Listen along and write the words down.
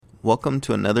Welcome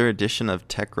to another edition of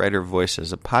Tech Writer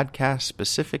Voices, a podcast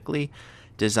specifically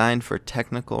designed for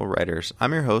technical writers.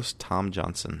 I'm your host, Tom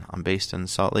Johnson. I'm based in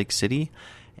Salt Lake City,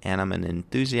 and I'm an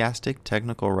enthusiastic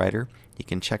technical writer. You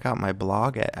can check out my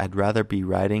blog at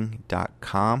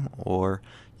I'dRatherBeWriting.com, or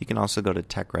you can also go to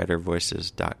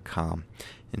TechWriterVoices.com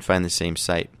and find the same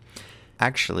site.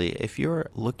 Actually, if you're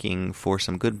looking for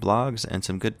some good blogs and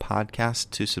some good podcasts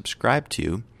to subscribe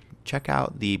to, check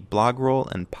out the BlogRoll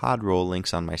and PodRoll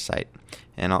links on my site,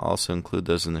 and I'll also include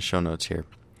those in the show notes here.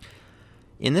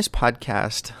 In this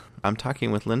podcast, I'm talking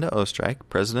with Linda Oestreich,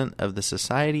 president of the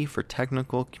Society for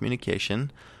Technical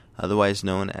Communication, otherwise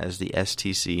known as the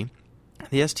STC.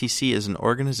 The STC is an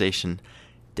organization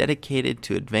dedicated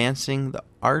to advancing the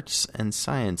arts and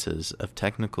sciences of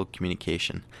technical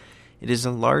communication. It is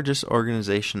the largest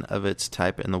organization of its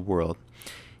type in the world.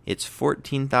 Its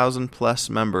 14,000 plus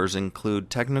members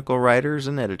include technical writers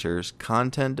and editors,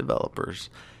 content developers,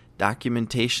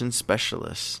 documentation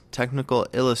specialists, technical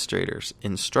illustrators,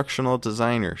 instructional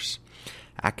designers,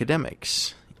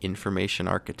 academics, information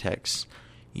architects,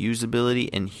 usability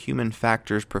and human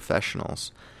factors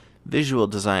professionals, visual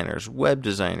designers, web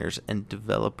designers, and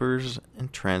developers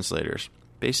and translators.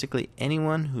 Basically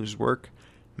anyone whose work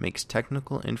makes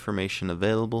technical information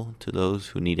available to those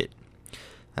who need it.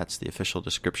 That's the official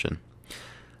description.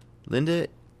 Linda,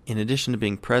 in addition to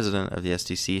being president of the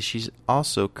STC, she's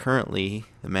also currently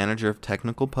the manager of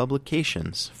technical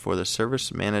publications for the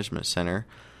Service Management Center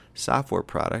software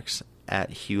products at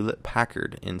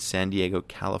Hewlett-Packard in San Diego,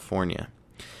 California.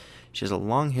 She has a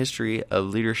long history of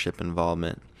leadership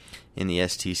involvement in the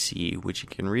STC, which you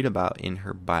can read about in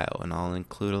her bio, and I'll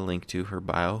include a link to her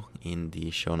bio in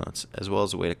the show notes, as well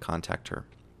as a way to contact her.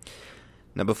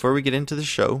 Now, before we get into the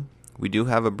show, we do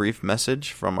have a brief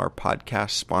message from our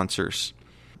podcast sponsors.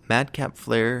 Madcap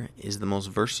Flare is the most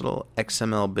versatile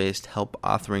XML-based help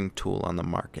authoring tool on the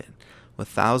market, with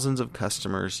thousands of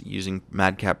customers using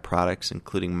Madcap products,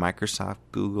 including Microsoft,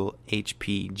 Google,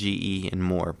 HP, GE, and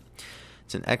more.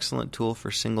 It's an excellent tool for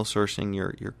single sourcing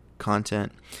your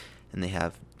content, and they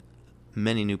have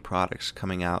many new products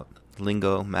coming out.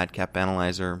 Lingo, Madcap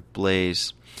Analyzer,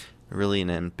 Blaze, really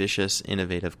an ambitious,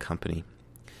 innovative company.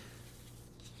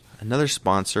 Another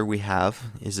sponsor we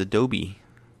have is Adobe,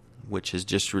 which has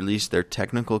just released their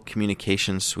Technical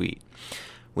Communication Suite,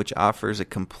 which offers a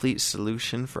complete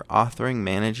solution for authoring,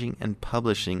 managing, and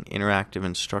publishing interactive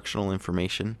instructional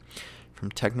information,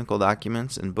 from technical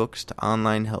documents and books to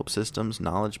online help systems,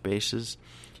 knowledge bases,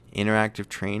 interactive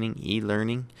training,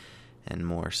 e-learning, and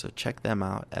more. So check them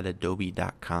out at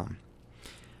adobe.com.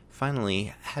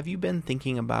 Finally, have you been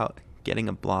thinking about getting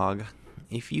a blog?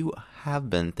 If you have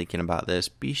been thinking about this,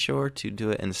 be sure to do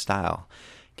it in style.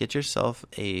 Get yourself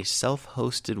a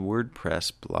self-hosted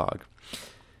WordPress blog.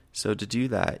 So to do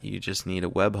that, you just need a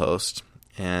web host,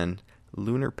 and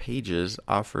Lunar Pages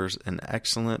offers an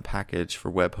excellent package for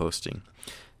web hosting.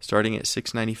 Starting at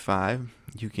 $6.95,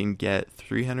 you can get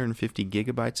 350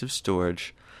 gigabytes of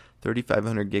storage,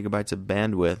 3,500 gigabytes of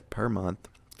bandwidth per month,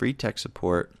 free tech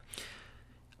support,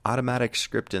 automatic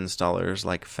script installers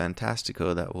like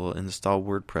Fantastico that will install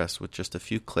WordPress with just a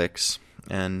few clicks,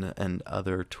 and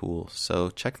other tools. So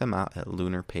check them out at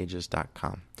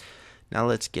lunarpages.com. Now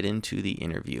let's get into the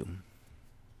interview.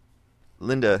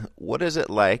 Linda, what is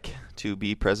it like to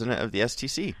be president of the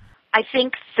STC? I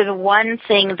think the one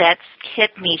thing that's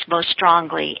hit me most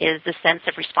strongly is the sense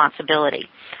of responsibility.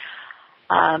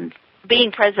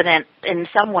 Being president in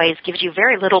some ways gives you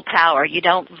very little power. You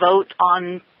don't vote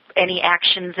on any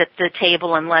actions at the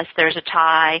table unless there's a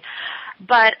tie.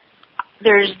 But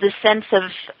there's the sense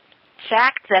of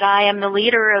fact that I am the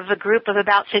leader of a group of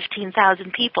about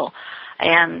 15,000 people.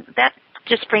 And that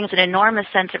just brings an enormous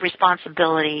sense of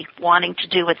responsibility, wanting to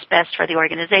do what's best for the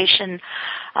organization.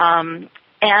 And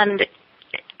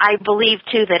I believe,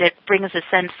 too, that it brings a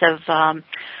sense of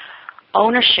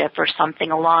ownership or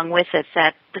something along with it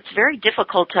that it's very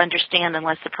difficult to understand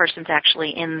unless the person's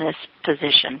actually in this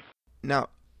position. Now,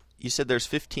 you said there's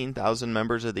 15,000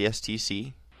 members of the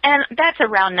STC? And that's a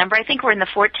round number. I think we're in the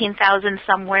 14,000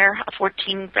 somewhere,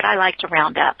 14, but I like to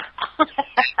round up.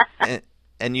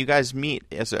 and you guys meet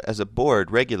as a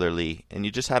board regularly, and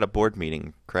you just had a board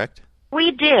meeting, correct? We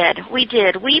did. We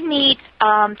meet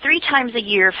 3 times a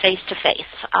year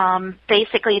face-to-face.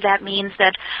 Basically, that means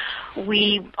that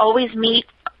we always meet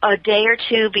a day or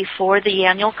two before the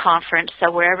annual conference.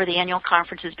 So wherever the annual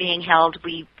conference is being held,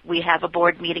 we have a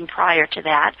board meeting prior to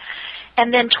that.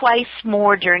 And then twice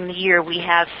more during the year, we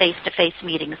have face-to-face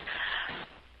meetings.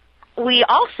 We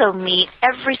also meet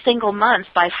every single month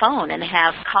by phone and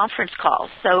have conference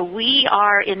calls. So we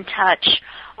are in touch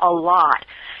a lot.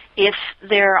 If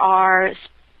there are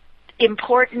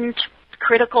important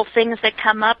critical things that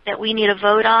come up that we need a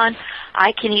vote on,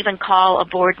 I can even call a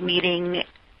board meeting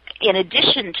in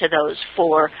addition to those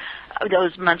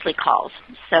monthly calls.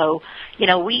 So,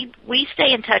 we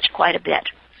stay in touch quite a bit.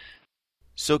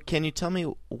 So can you tell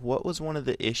me what was one of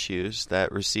the issues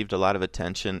that received a lot of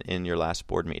attention in your last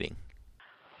board meeting?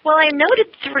 Well, I noted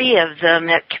 3 of them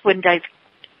that when I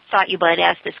thought you might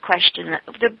ask this question,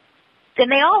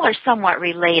 and they all are somewhat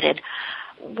related.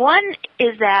 One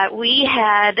is that we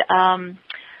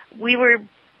were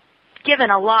given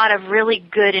a lot of really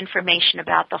good information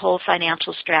about the whole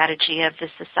financial strategy of the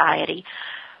society.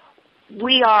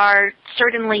 We are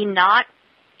certainly not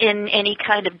in any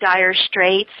kind of dire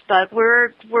straits, but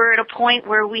we're at a point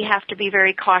where we have to be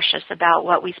very cautious about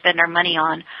what we spend our money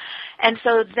on. And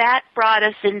so that brought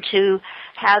us into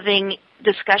having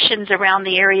discussions around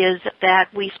the areas that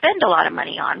we spend a lot of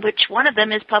money on, which one of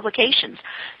them is publications.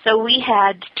 So we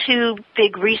had 2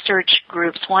 big research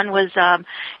groups. One was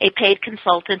a paid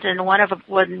consultant, and one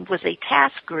was a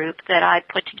task group that I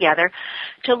put together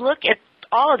to look at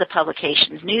all of the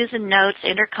publications, news and notes,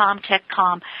 intercom,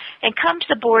 techcom, and come to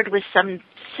the board with some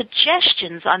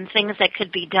suggestions on things that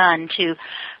could be done to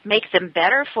make them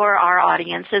better for our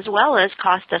audience as well as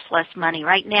cost us less money.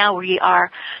 Right now we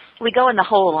go in the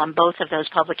hole on both of those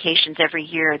publications every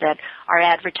year, that our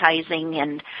advertising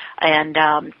and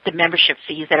the membership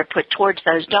fees that are put towards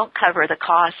those don't cover the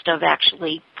cost of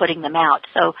actually putting them out.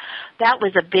 So that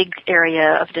was a big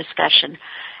area of discussion.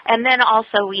 And then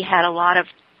also we had a lot of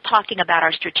talking about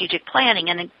our strategic planning,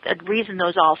 and a reason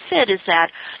those all fit is that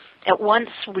at once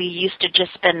we used to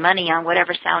just spend money on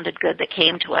whatever sounded good that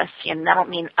came to us, and I don't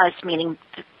mean us meaning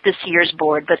this year's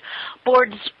board, but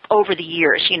boards over the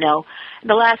years, In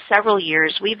the last several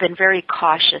years, we've been very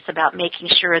cautious about making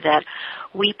sure that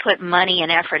we put money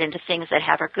and effort into things that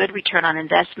have a good return on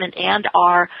investment and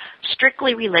are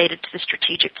strictly related to the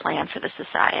strategic plan for the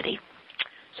society.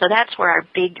 So that's where our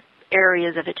big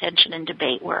areas of attention and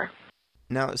debate were.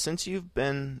 Now, since you've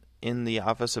been in the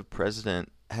office of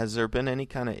president, has there been any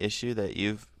kind of issue that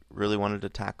you've really wanted to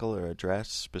tackle or address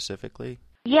specifically?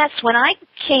 Yes, when I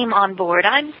came on board,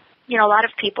 a lot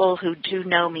of people who do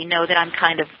know me know that I'm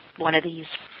kind of one of these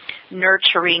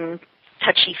nurturing,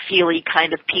 touchy-feely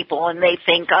kind of people, and they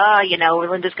think,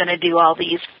 Linda's going to do all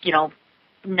these,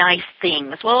 nice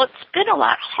things. Well, it's been a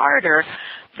lot harder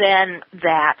than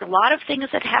that. A lot of things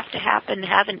that have to happen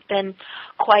haven't been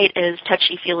quite as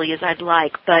touchy-feely as I'd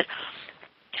like, but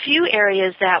few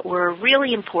areas that were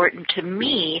really important to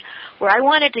me where I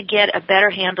wanted to get a better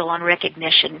handle on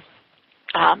recognition.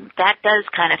 That does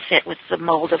kind of fit with the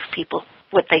mold of people,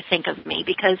 what they think of me,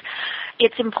 because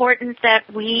it's important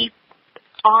that we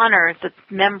honor the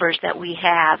members that we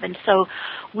have. And so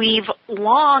we've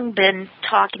long been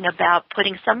talking about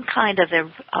putting some kind of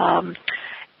a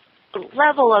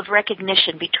level of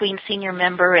recognition between senior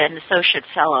member and associate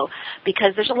fellow,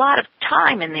 because there's a lot of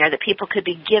time in there that people could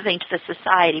be giving to the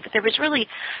society, but there was really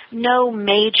no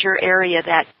major area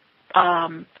that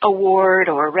award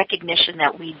or recognition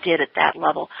that we did at that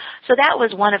level. So that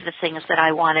was one of the things that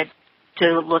I wanted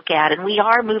to look at, and we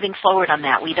are moving forward on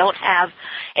that. We don't have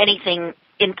anything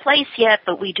in place yet,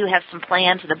 but we do have some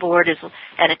plans. The board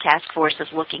and a task force is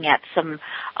looking at some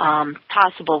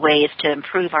possible ways to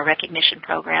improve our recognition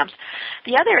programs.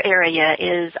 The other area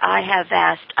is I have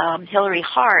asked Hillary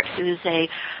Hart, who's a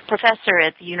professor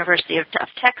at the University of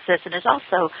Texas and is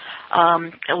also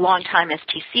a longtime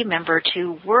STC member,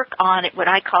 to work on what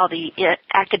I call the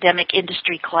academic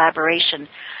industry collaboration.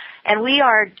 And we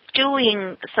are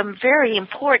doing some very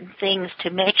important things to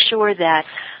make sure that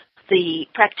the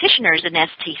practitioners in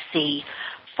STC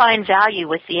find value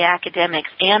with the academics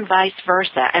and vice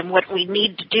versa. And what we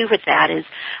need to do with that is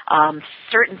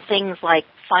certain things like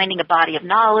finding a body of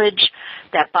knowledge.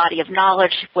 That body of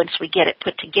knowledge, once we get it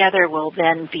put together, will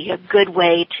then be a good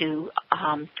way to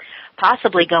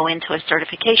possibly go into a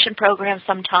certification program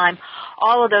sometime.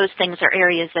 All of those things are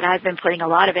areas that I've been putting a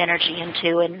lot of energy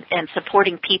into and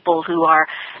supporting people who are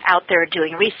out there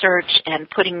doing research and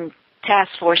putting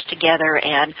task force together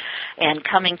and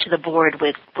coming to the board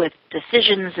with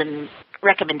decisions and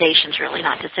recommendations, really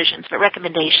not decisions, but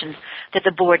recommendations that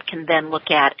the board can then look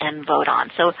at and vote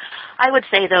on. So I would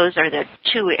say those are the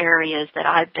 2 areas that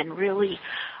I've been really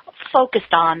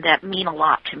focused on that mean a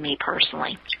lot to me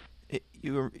personally.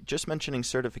 You were just mentioning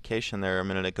certification there a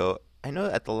minute ago. I know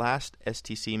at the last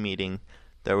STC meeting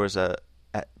there was a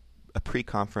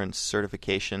pre-conference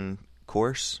certification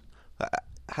course.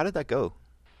 How did that go?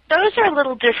 Those are a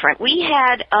little different. We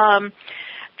had,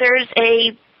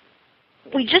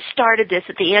 we just started this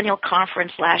at the annual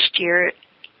conference last year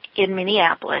in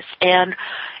Minneapolis, and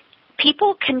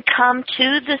people can come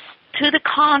to to the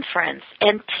conference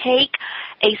and take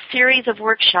a series of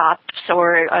workshops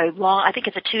or I think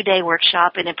it's a 2-day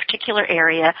workshop in a particular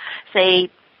area, say,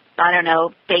 I don't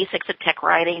know, basics of tech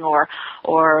writing or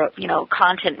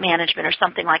content management or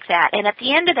something like that. And at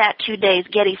the end of that 2 days,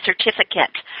 get a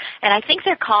certificate. And I think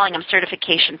they're calling them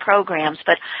certification programs,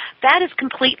 but that is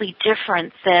completely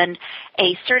different than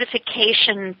a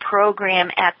certification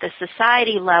program at the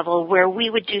society level where we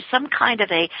would do some kind of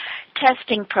a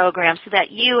testing program so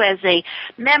that you as a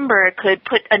member could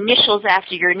put initials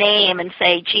after your name and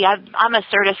say, gee, I'm a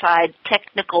certified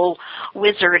technical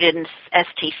wizard in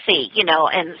STC,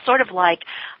 and sort of like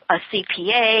a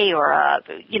CPA or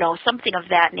something of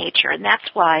that nature. And that's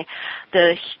why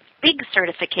the big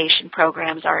certification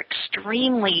programs are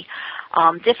extremely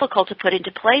difficult to put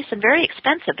into place and very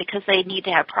expensive because they need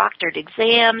to have proctored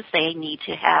exams, they need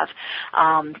to have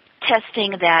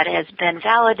testing that has been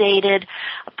validated,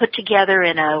 put together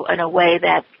in a way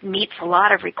that meets a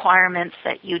lot of requirements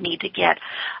that you need to get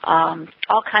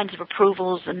all kinds of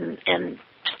approvals and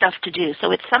stuff to do.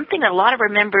 So it's something that a lot of our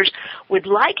members would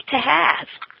like to have,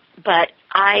 but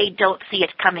I don't see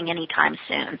it coming anytime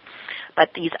soon. But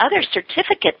these other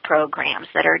certificate programs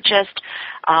that are just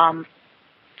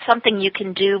something you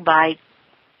can do by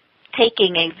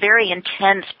taking a very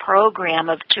intense program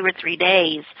of 2 or 3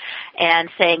 days and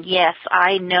saying, yes,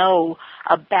 I know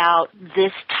about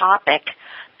this topic,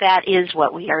 that is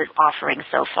what we are offering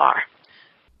so far.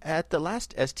 At the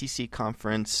last STC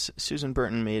conference, Susan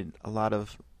Burton made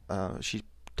she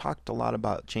talked a lot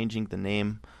about changing the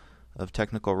name of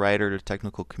technical writer to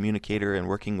technical communicator and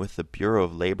working with the Bureau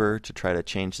of Labor to try to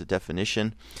change the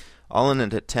definition, all in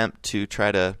an attempt to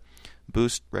try to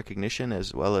boost recognition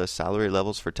as well as salary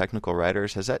levels for technical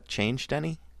writers. Has that changed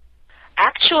any?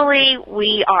 Actually,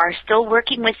 we are still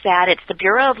working with that. It's the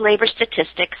Bureau of Labor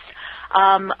Statistics.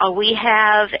 We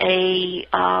have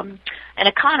an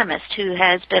economist who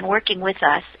has been working with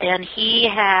us, and he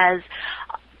has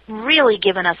really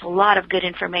given us a lot of good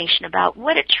information about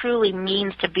what it truly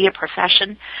means to be a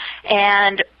profession.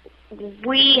 And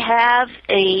we have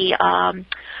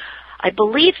I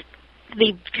believe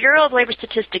the Bureau of Labor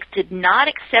Statistics did not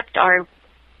accept our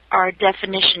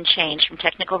definition change from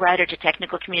technical writer to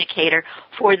technical communicator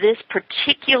for this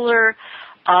particular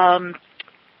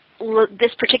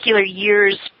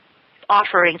year's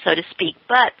offering, so to speak.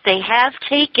 But they have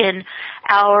taken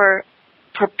our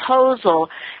proposal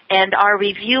and are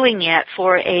reviewing it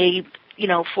for an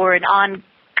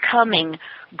oncoming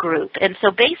group. And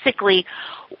so basically,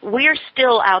 we're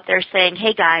still out there saying,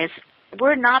 hey guys,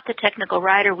 we're not the technical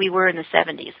writer we were in the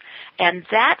 70s. And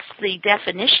that's the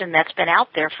definition that's been out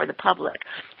there for the public.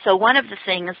 So one of the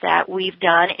things that we've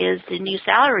done is the new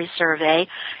salary survey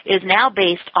is now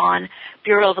based on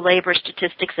Bureau of Labor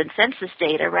statistics and census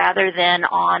data rather than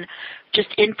on just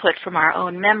input from our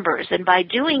own members. And by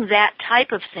doing that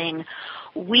type of thing,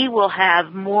 we will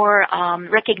have more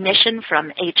recognition from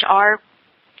HR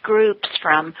groups,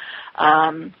 from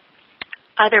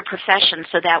other professions,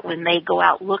 so that when they go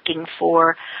out looking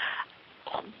for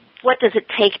what does it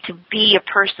take to be a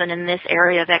person in this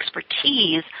area of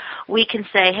expertise, we can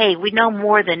say, hey, we know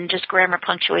more than just grammar,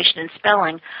 punctuation, and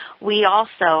spelling. We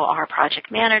also are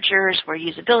project managers, we're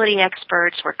usability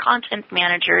experts, we're content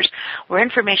managers, we're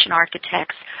information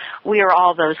architects. We are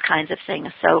all those kinds of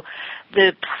things. So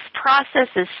the process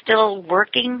is still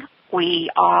working. We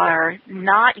are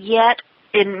not yet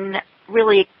in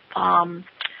really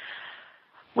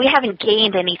we haven't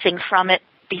gained anything from it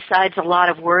besides a lot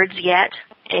of words yet,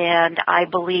 and I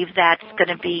believe that's going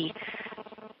to be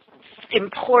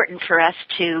important for us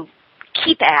to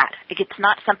keep at. It's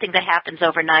not something that happens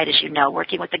overnight, as you know.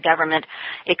 Working with the government,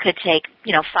 it could take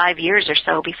 5 years or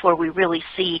so before we really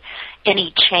see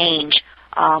any change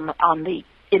on the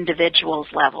individual's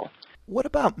level. What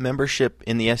about membership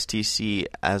in the STC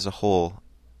as a whole?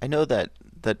 I know that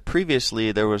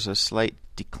previously there was a slight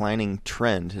declining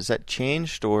trend. Has that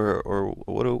changed, or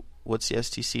what's the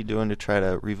STC doing to try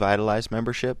to revitalize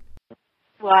membership?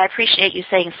 Well, I appreciate you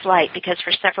saying slight, because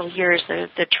for several years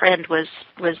the trend was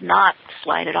not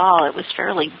slight at all. It was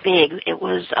fairly big. It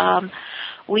was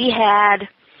we had,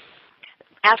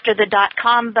 after the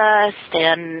 .com bust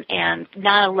and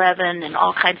 9/11 and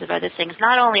all kinds of other things,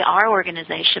 not only our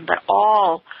organization but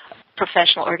all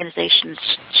professional organizations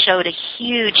showed a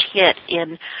huge hit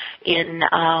in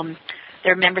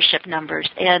their membership numbers.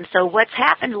 And so what's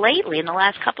happened lately in the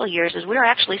last couple of years is we're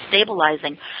actually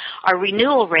stabilizing. Our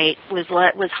renewal rate was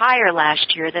higher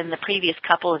last year than the previous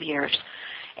couple of years.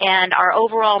 And our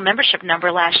overall membership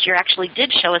number last year actually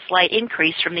did show a slight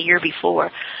increase from the year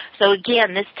before. So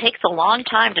again, this takes a long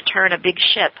time to turn a big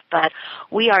ship, but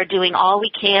we are doing all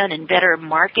we can in better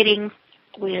marketing,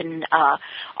 in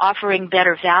offering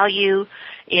better value,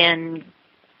 in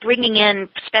bringing in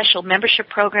special membership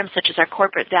programs such as our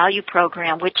corporate value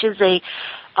program, which is a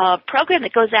program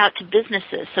that goes out to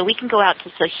businesses. So we can go out to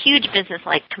a huge business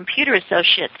like Computer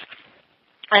Associates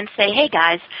and say, hey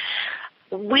guys,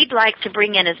 we'd like to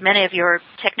bring in as many of your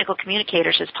technical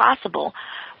communicators as possible.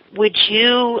 Would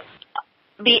you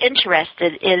be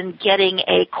interested in getting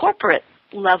a corporate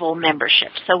level membership?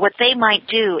 So what they might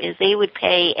do is they would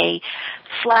pay a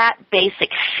flat basic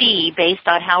fee based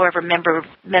on however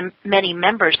many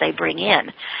members they bring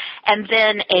in, and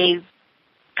then a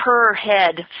per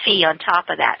head fee on top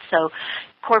of that. So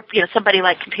somebody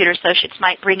like Computer Associates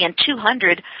might bring in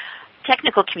 200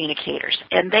 technical communicators,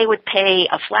 and they would pay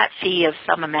a flat fee of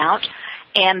some amount,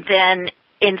 and then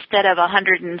instead of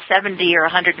 $170 or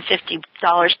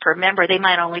 $150 per member, they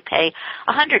might only pay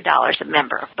 $100 a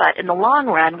member. But in the long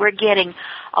run, we're getting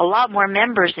a lot more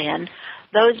members in.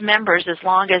 Those members, as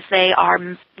long as they are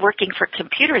working for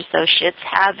Computer Associates,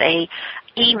 have a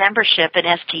e-membership in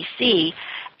STC,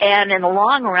 and in the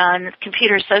long run,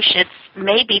 Computer Associates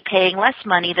may be paying less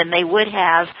money than they would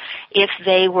have if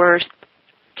they were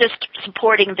just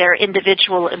supporting their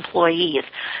individual employees.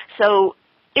 So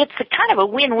it's a kind of a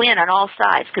win-win on all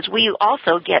sides, because we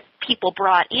also get people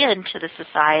brought into the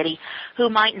society who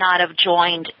might not have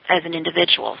joined as an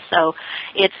individual. So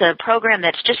it's a program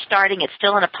that's just starting. It's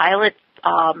still in a pilot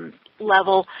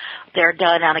level. They're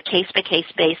done on a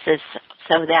case-by-case basis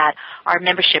so that our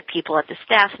membership people at the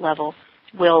staff level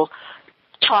will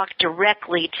talk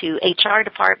directly to HR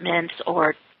departments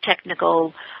or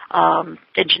technical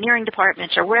engineering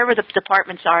departments, or wherever the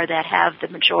departments are that have the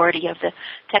majority of the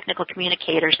technical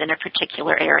communicators in a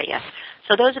particular area.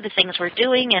 So those are the things we're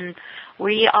doing, and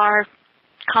we are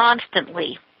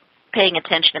constantly paying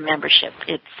attention to membership.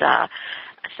 It's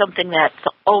something that's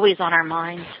always on our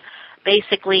minds.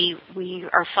 Basically, we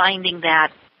are finding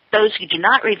that those who do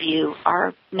not review,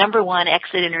 our number one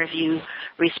exit interview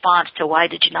response to why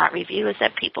did you not review is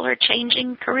that people are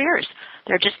changing careers.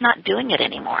 They're just not doing it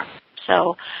anymore.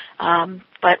 So,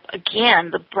 but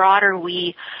again, the broader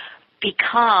we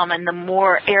become and the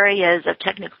more areas of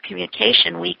technical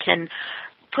communication we can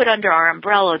put under our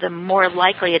umbrella, the more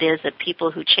likely it is that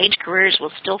people who change careers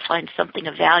will still find something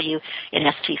of value in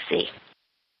STC.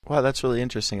 Wow, that's really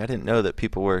interesting. I didn't know that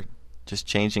people were just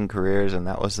changing careers, and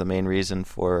that was the main reason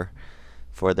for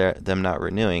them not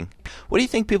renewing. What do you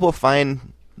think people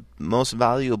find most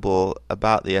valuable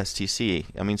about the STC?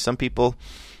 I mean, some people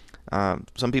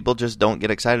just don't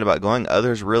get excited about going.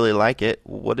 Others really like it.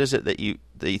 What is it that you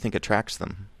think attracts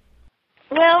them?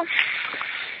 Well,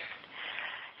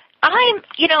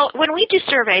 when we do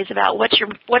surveys about what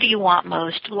do you want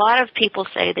most, a lot of people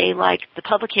say they like the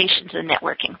publications and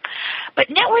networking. But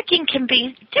networking can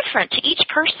be different to each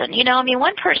person.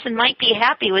 One person might be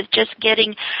happy with just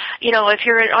getting, if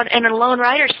you're in a lone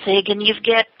rider SIG and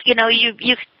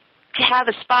you have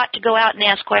a spot to go out and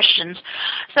ask questions.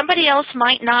 Somebody else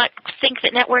might not think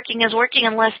that networking is working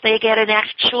unless they get an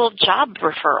actual job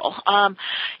referral.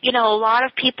 A lot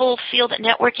of people feel that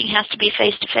networking has to be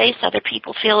face-to-face. Other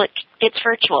people feel it's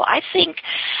virtual. I think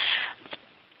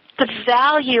the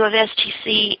value of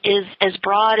STC is as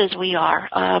broad as we are.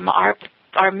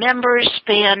 Our members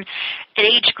span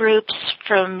age groups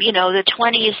from, the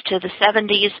 20s to the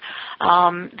 70s.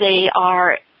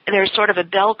 There's sort of a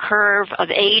bell curve of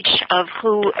age of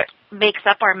who makes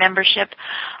up our membership.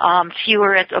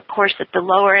 Fewer, of course, at the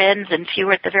lower ends and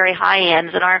fewer at the very high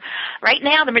ends. And right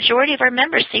now, the majority of our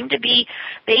members seem to be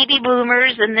baby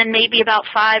boomers, and then maybe about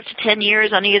 5 to 10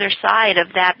 years on either side of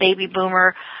that baby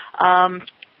boomer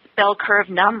bell curve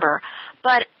number.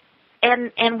 But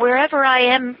and wherever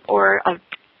I am, or a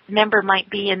member might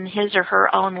be in his or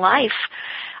her own life,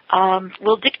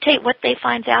 will dictate what they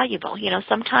find valuable.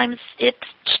 Sometimes it's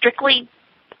strictly,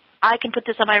 I can put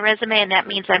this on my resume, and that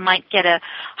means I might get a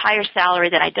higher salary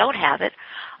than I don't have it.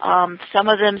 Some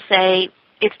of them say,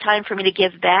 it's time for me to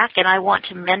give back, and I want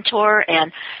to mentor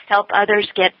and help others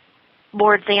get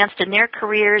more advanced in their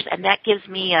careers, and that gives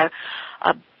me a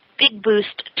big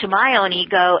boost to my own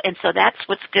ego, and so that's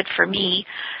what's good for me.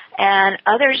 And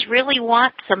others really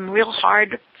want some real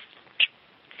hard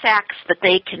facts that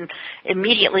they can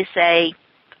immediately say,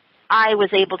 I was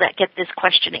able to get this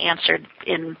question answered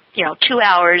in 2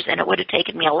 hours, and it would have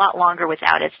taken me a lot longer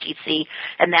without STC,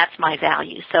 and that's my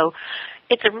value. So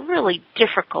it's a really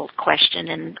difficult question,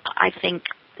 and I think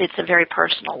it's a very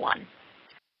personal one.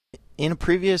 In a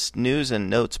previous news and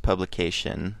notes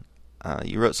publication,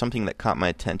 you wrote something that caught my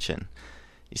attention.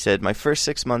 You said, "My first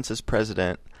 6 months as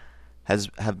president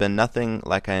have been nothing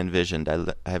like I envisioned.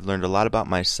 I have learned a lot about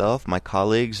myself, my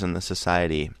colleagues, and the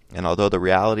society. And although the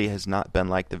reality has not been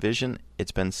like the vision,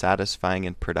 it's been satisfying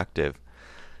and productive."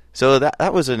 So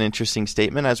that was an interesting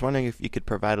statement. I was wondering if you could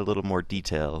provide a little more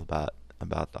detail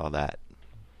about all that.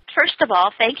 First of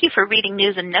all, thank you for reading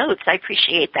news and notes. I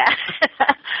appreciate that.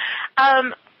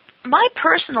 My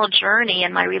personal journey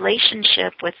and my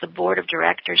relationship with the board of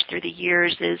directors through the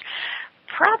years is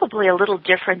probably a little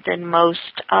different than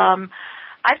most.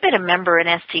 I've been a member in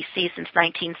STC since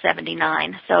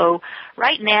 1979, so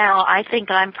right now I think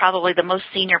I'm probably the most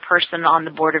senior person on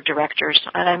the board of directors.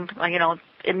 And I'm,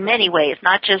 in many ways,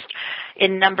 not just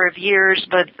in number of years,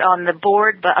 but on the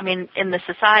board, but I mean in the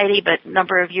society, but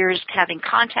number of years having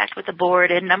contact with the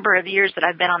board, and number of years that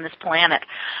I've been on this planet.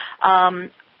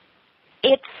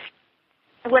 It's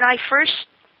when I first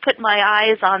put my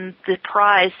eyes on the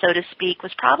prize, so to speak,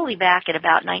 was probably back in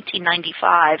about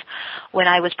 1995 when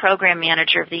I was program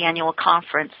manager of the annual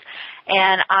conference.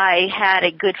 And I had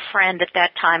a good friend at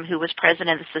that time who was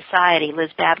president of the society,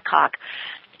 Liz Babcock.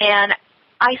 And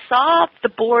I saw the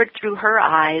board through her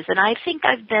eyes, and I think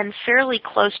I've been fairly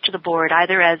close to the board,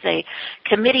 either as a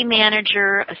committee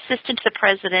manager, assistant to the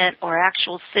president, or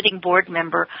actual sitting board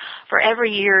member for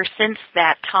every year since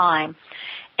that time.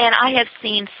 And I have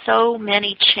seen so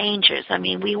many changes. I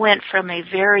mean, we went from a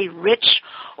very rich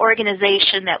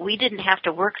organization that we didn't have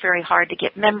to work very hard to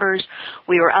get members.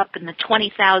 We were up in the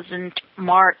 20,000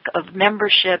 mark of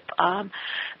membership.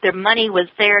 Their money was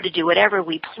there to do whatever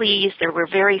we pleased. There were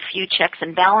very few checks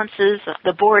and balances.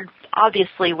 The board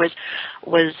obviously was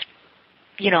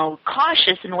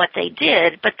cautious in what they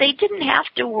did, but they didn't have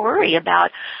to worry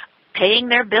about paying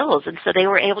their bills, and so they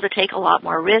were able to take a lot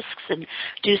more risks and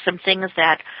do some things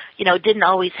that, didn't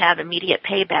always have immediate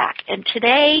payback. And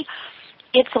today,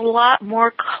 it's a lot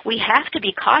more, we have to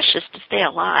be cautious to stay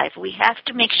alive. We have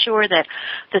to make sure that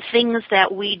the things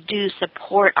that we do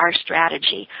support our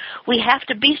strategy. We have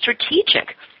to be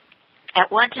strategic. At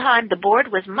one time, the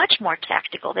board was much more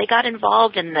tactical. They got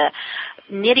involved in the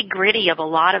nitty-gritty of a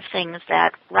lot of things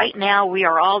that right now we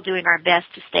are all doing our best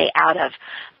to stay out of.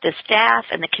 The staff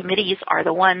and the committees are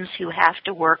the ones who have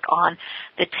to work on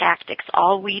the tactics.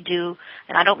 All we do,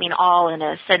 and I don't mean all in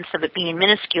a sense of it being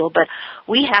minuscule, but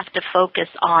we have to focus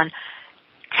on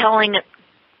telling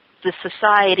the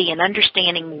society and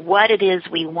understanding what it is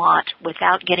we want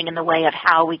without getting in the way of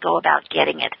how we go about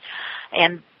getting it.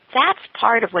 And that's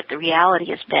part of what the reality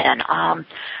has been.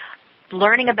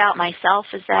 Learning about myself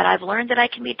is that I've learned that I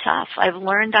can be tough. I've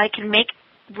learned I can make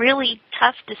really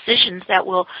tough decisions that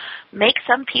will make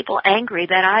some people angry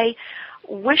that I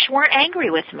wish weren't angry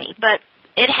with me. But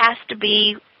it has to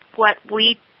be what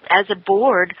we, as a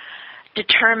board,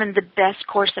 determine the best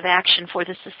course of action for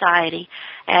the society.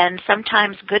 And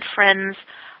sometimes good friends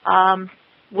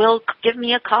will give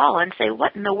me a call and say,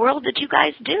 "What in the world did you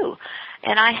guys do?"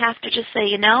 And I have to just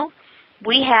say,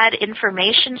 we had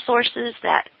information sources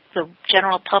that the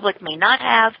general public may not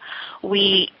have.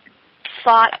 We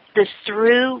thought this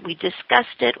through. We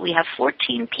discussed it. We have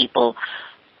 14 people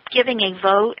giving a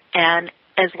vote, and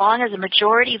as long as a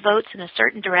majority votes in a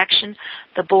certain direction,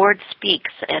 the board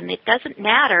speaks. And it doesn't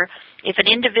matter if an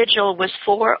individual was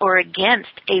for or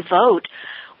against a vote.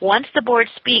 Once the board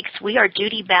speaks, we are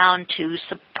duty-bound to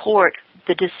support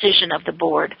the decision of the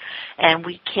board. And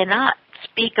we cannot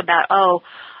speak about,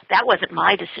 that wasn't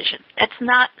my decision. That's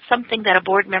not something that a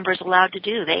board member is allowed to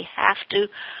do. They have to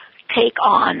take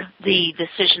on the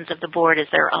decisions of the board as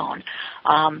their own.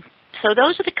 So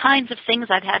those are the kinds of things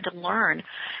I've had to learn.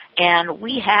 And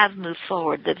we have moved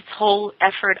forward. This whole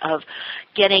effort of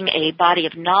getting a body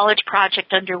of knowledge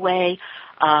project underway,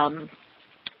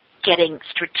 getting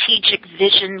strategic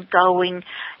vision going,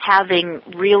 having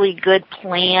really good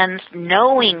plans,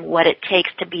 knowing what it takes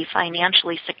to be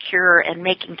financially secure and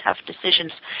making tough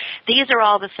decisions. These are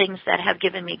all the things that have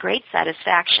given me great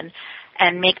satisfaction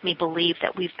and make me believe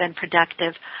that we've been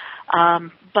productive,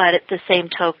 but at the same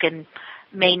token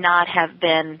may not have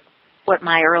been what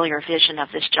my earlier vision of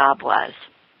this job was.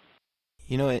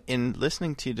 In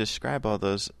listening to you describe all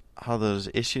those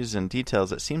issues and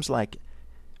details, it seems like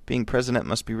being president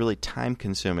must be really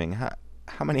time-consuming.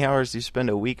 How many hours do you spend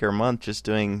a week or month just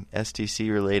doing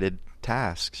STC-related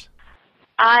tasks?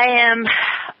 I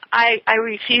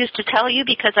refuse to tell you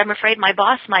because I'm afraid my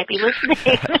boss might be listening.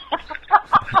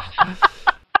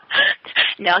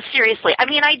 No, seriously. I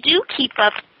mean, I do keep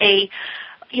up a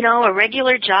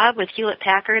regular job with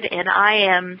Hewlett-Packard, and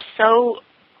I am so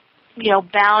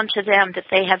bound to them that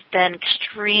they have been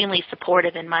extremely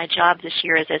supportive in my job this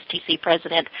year as STC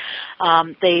president.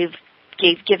 They've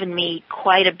given me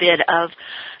quite a bit of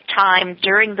time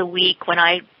during the week when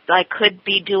I could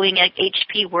be doing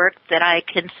HP work that I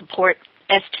can support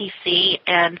STC,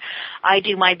 and I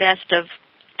do my best of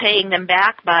paying them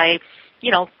back by,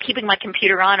 keeping my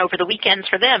computer on over the weekends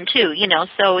for them too,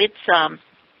 so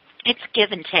it's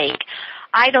give and take.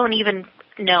 I don't even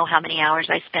know how many hours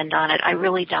I spend on it. I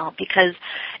really don't, because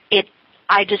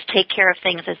I just take care of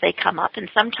things as they come up. And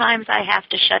sometimes I have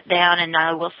to shut down, and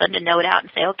I will send a note out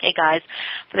and say, okay, guys,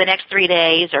 for the next 3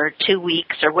 days or 2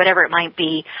 weeks or whatever it might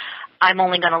be, I'm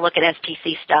only going to look at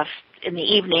STC stuff in the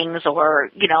evenings or,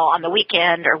 on the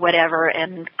weekend or whatever,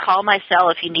 and call my cell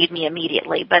if you need me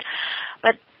immediately. But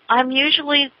I'm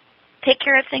usually take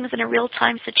care of things in a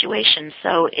real-time situation.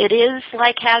 So it is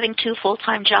like having 2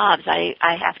 full-time jobs. I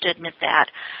have to admit that.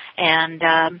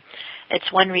 And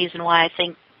it's one reason why I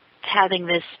think having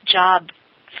this job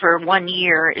for 1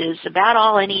 year is about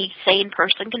all any sane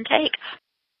person can take.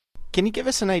 Can you give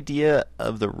us an idea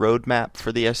of the roadmap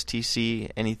for the STC?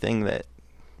 Anything that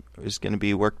is going to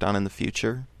be worked on in the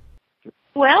future?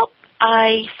 Well,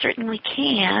 I certainly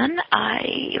can.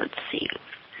 Let's see.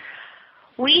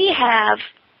 We have,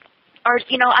 I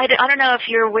don't know if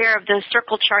you're aware of the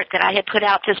circle chart that I had put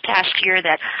out this past year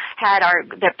that had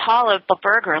that Paula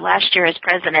Berger last year as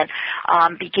president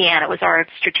began. It was our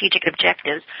strategic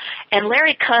objectives. And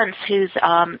Larry Kuntz, who's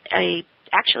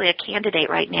actually a candidate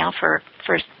right now for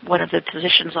one of the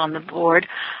positions on the board,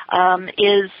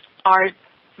 is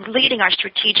leading our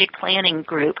strategic planning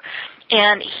group.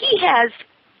 And he has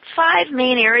 5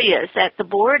 main areas that the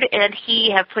board and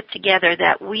he have put together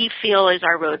that we feel is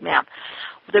our roadmap.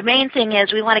 The main thing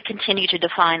is we want to continue to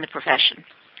define the profession.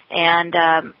 And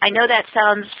I know that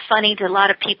sounds funny to a lot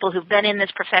of people who've been in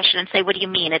this profession and say, what do you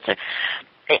mean?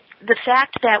 The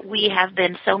fact that we have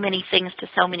been so many things to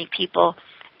so many people,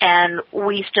 and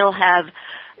we still have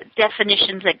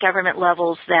definitions at government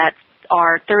levels that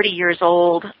are 30 years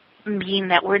old, mean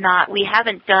that we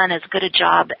haven't done as good a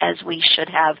job as we should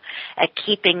have at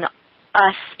keeping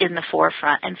us in the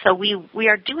forefront. And so we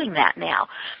are doing that now.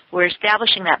 We're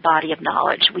establishing that body of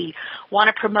knowledge. We want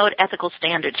to promote ethical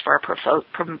standards for our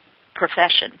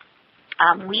profession.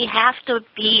 We have to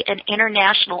be an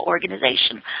international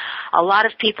organization. A lot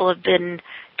of people have been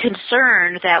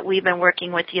concerned that we've been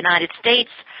working with the United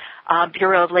States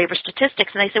Bureau of Labor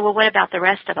Statistics, and they say, well, what about the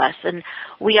rest of us? And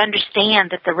we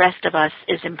understand that the rest of us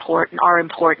are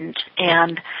important,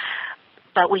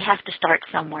 but we have to start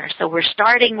somewhere. So we're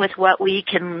starting with what we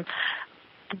can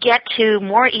get to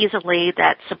more easily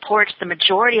that supports the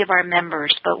majority of our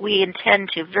members, but we intend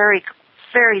to very,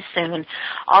 very soon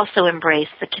also embrace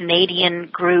the Canadian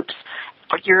groups,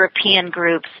 European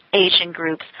groups, Asian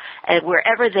groups,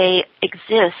 wherever they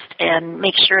exist, and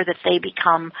make sure that they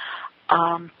become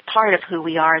part of who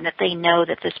we are and that they know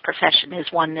that this profession is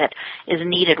one that is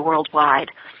needed worldwide.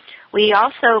 We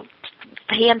also,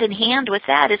 hand in hand with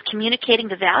that, is communicating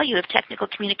the value of technical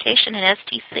communication in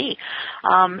STC.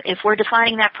 If we're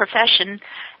defining that profession,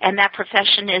 and that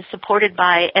profession is supported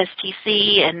by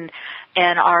STC and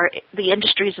the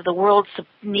industries of the world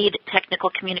need technical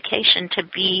communication to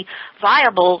be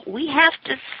viable, we have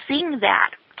to sing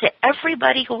that to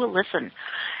everybody who will listen.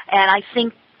 And I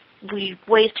think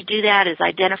ways to do that is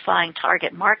identifying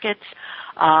target markets,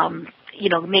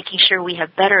 making sure we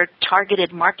have better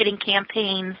targeted marketing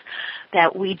campaigns,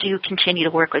 that we do continue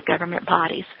to work with government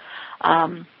bodies.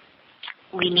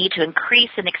 We need to increase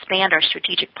and expand our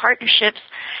strategic partnerships,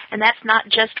 and that's not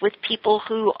just with people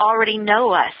who already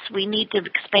know us. We need to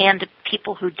expand to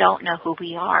people who don't know who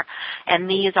we are.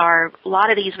 And a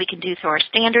lot of these we can do through our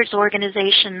standards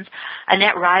organizations.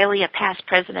 Annette Riley, a past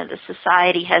president of the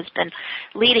society, has been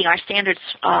leading our standards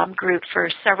group for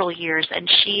several years, and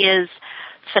she is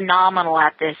phenomenal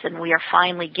at this, and we are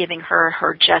finally giving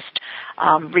her just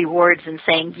rewards and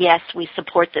saying, yes, we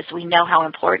support this. We know how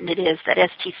important it is that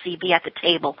STC be at the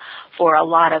table for a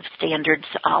lot of standards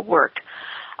work.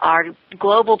 Our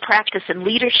global practice and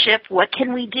leadership, what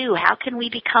can we do? How can we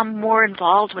become more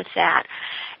involved with that?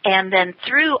 And then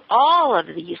through all of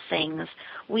these things,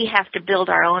 we have to build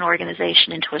our own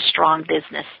organization into a strong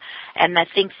business. And I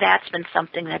think that's been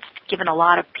something that's given a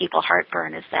lot of people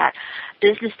heartburn, is that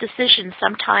business decisions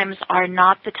sometimes are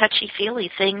not the touchy-feely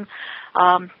thing.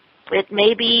 It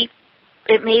may be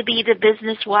the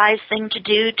business-wise thing to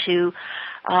do to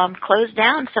close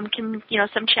down some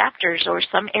chapters or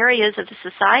some areas of the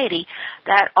society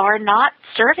that are not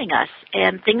serving us,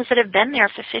 and things that have been there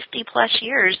for 50-plus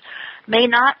years may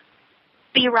not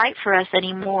be right for us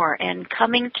anymore. And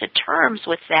coming to terms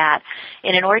with that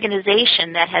in an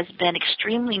organization that has been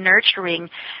extremely nurturing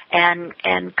and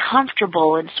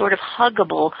comfortable and sort of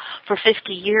huggable for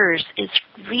 50 years is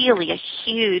really a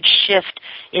huge shift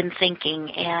in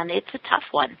thinking, and it's a tough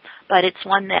one, but it's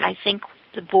one that I think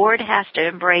the board has to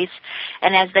embrace,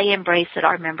 and as they embrace it,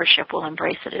 our membership will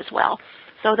embrace it as well.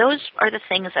 So those are the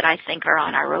things that I think are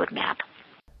on our roadmap.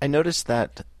 I noticed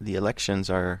that the elections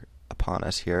are upon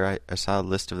us here. I saw a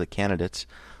list of the candidates.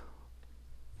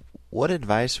 What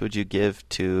advice would you give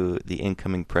to the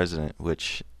incoming president,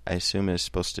 which I assume is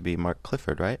supposed to be Mark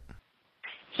Clifford, right?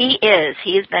 He is.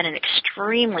 He has been an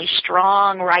extremely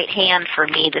strong right hand for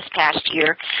me this past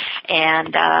year,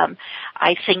 and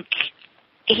I think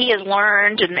he has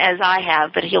learned, and as I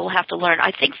have, but he'll have to learn.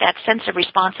 I think that sense of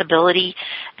responsibility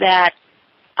that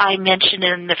I mentioned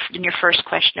in your first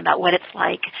question about what it's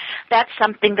like, that's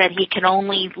something that he can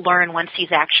only learn once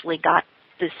he's actually got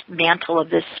this mantle of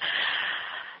this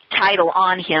title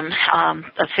on him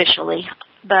officially.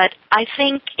 But I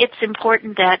think it's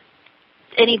important that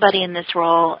anybody in this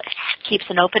role keeps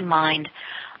an open mind,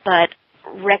 but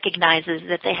recognizes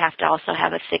that they have to also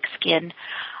have a thick skin.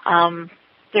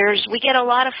 We get a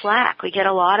lot of flack. We get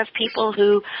a lot of people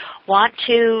who want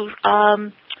to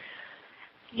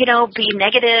be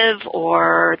negative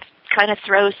or kind of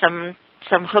throw some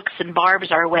hooks and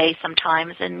barbs our way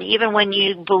sometimes. And even when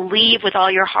you believe with all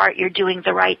your heart you're doing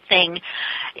the right thing,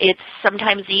 it's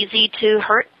sometimes easy to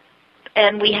hurt.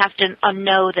 And we have to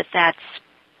know that that's,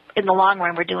 in the long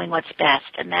run, we're doing what's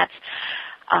best. And that's,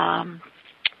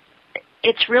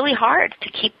 it's really hard to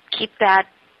keep that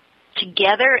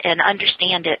together and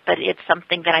understand it, but it's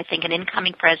something that I think an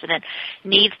incoming president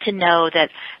needs to know, that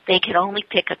they can only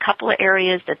pick a couple of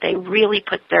areas that they really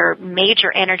put their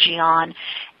major energy on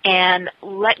and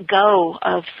let go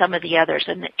of some of the others.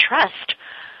 And that trust,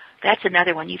 that's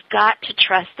another one. You've got to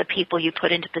trust the people you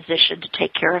put into position to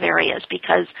take care of areas,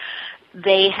 because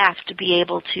they have to be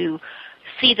able to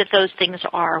see that those things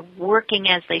are working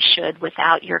as they should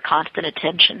without your constant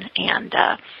attention. And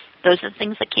those are the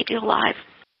things that keep you alive.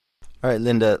 All right,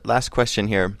 Linda, last question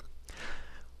here.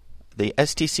 The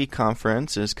STC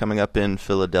conference is coming up in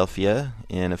Philadelphia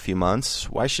in a few months.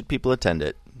 Why should people attend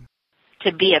it?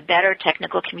 To be a better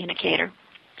technical communicator,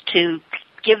 to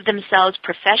give themselves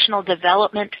professional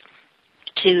development,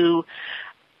 to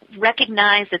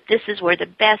recognize that this is where the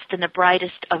best and the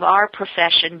brightest of our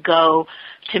profession go,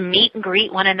 to meet and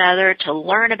greet one another, to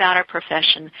learn about our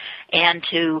profession, and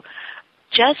to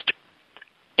just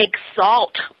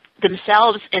exalt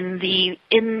themselves in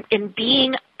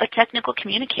being a technical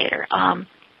communicator.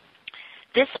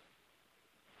 This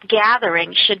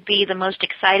gathering should be the most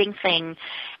exciting thing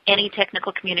any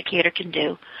technical communicator can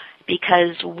do,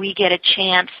 because we get a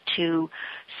chance to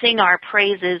sing our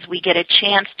praises. We get a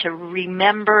chance to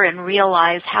remember and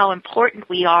realize how important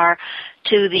we are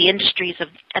to the industries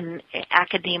and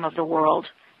academia of the world.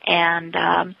 And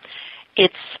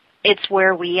it's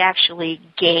where we actually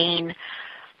gain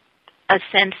a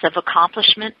sense of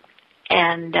accomplishment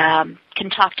and can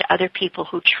talk to other people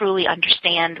who truly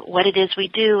understand what it is we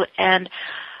do and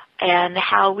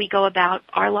how we go about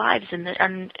our lives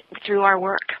and through our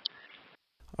work.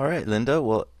 All right, Linda.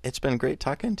 Well, it's been great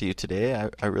talking to you today.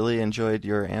 I really enjoyed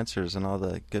your answers and all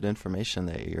the good information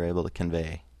that you're able to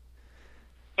convey.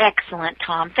 Excellent,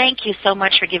 Tom. Thank you so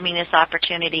much for giving me this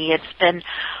opportunity. It's been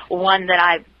one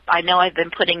that I know I've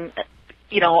been putting,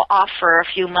 off for a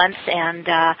few months, and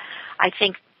I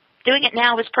think doing it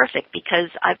now is perfect, because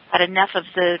I've had enough of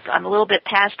I'm a little bit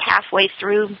past halfway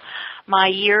through my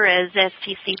year as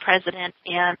STC president,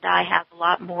 and I have a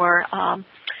lot more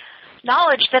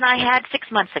knowledge than I had 6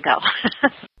 months ago.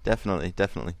 Definitely.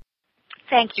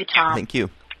 Thank you, Tom. Thank you.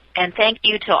 And thank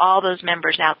you to all those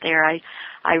members out there.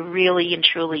 I really and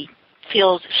truly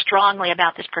feel strongly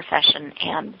about this profession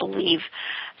and believe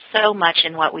so much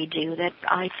in what we do that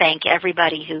I thank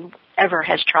everybody who ever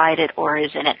has tried it or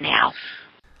is in it now.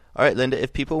 All right, Linda,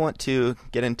 if people want to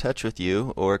get in touch with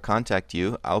you or contact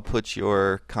you, I'll put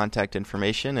your contact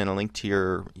information and a link to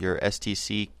your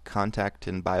STC contact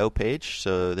and bio page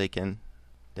so they can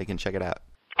check it out.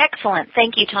 Excellent.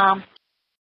 Thank you, Tom.